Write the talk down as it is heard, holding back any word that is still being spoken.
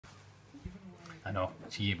I know.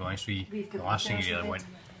 See, to be honest with you, We've the got last thing you pictures really of want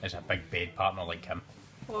is a big bed partner like him.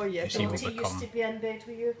 Oh yeah, You see, dog. will Dottie become used to be in bed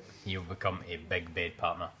with you. he'll become a big bed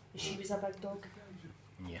partner. She was a big dog.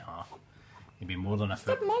 Yeah, he'd be more than a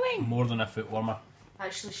Stop foot, moving. more than a foot warmer.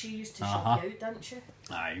 Actually, she used to Uh-huh. shove you out, didn't she?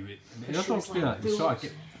 Aye, She the was dogs do like that.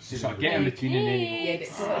 They sort of get in between and then you go. Yeah,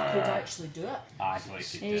 but Dottie could actually do it. Aye, so like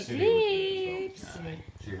Hey, just Eclipse.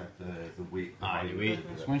 She had the weight. aye, the way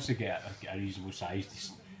once they get a reasonable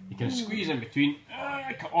size, you can squeeze in between,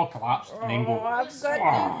 all collapse, and then Oh, go. I've got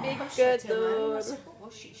 "Ah." a big What's good she to learn? dog. What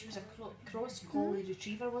was she? She was a cross collie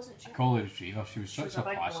retriever, wasn't she? Collie retriever. She was She such was a a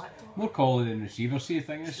big class. black dog. More collie than retriever. See, the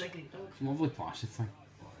thing is, She's a great dog. it's a lovely placid thing.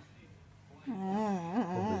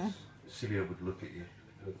 Celia would look at you,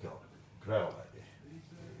 growl at you.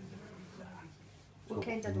 What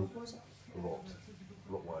kind of dog was it?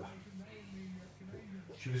 Rottweiler.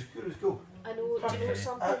 She was good as gold. I know. Do you know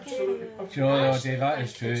something? Absolutely. Do you know, Actually, Dave, that I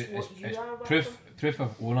is think true. it's what you It's are with proof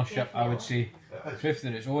of ownership, I would say. It is. Proof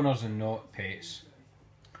that it's owners and not pets.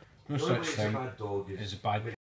 No The only such way it's a thing bad dog is as a bad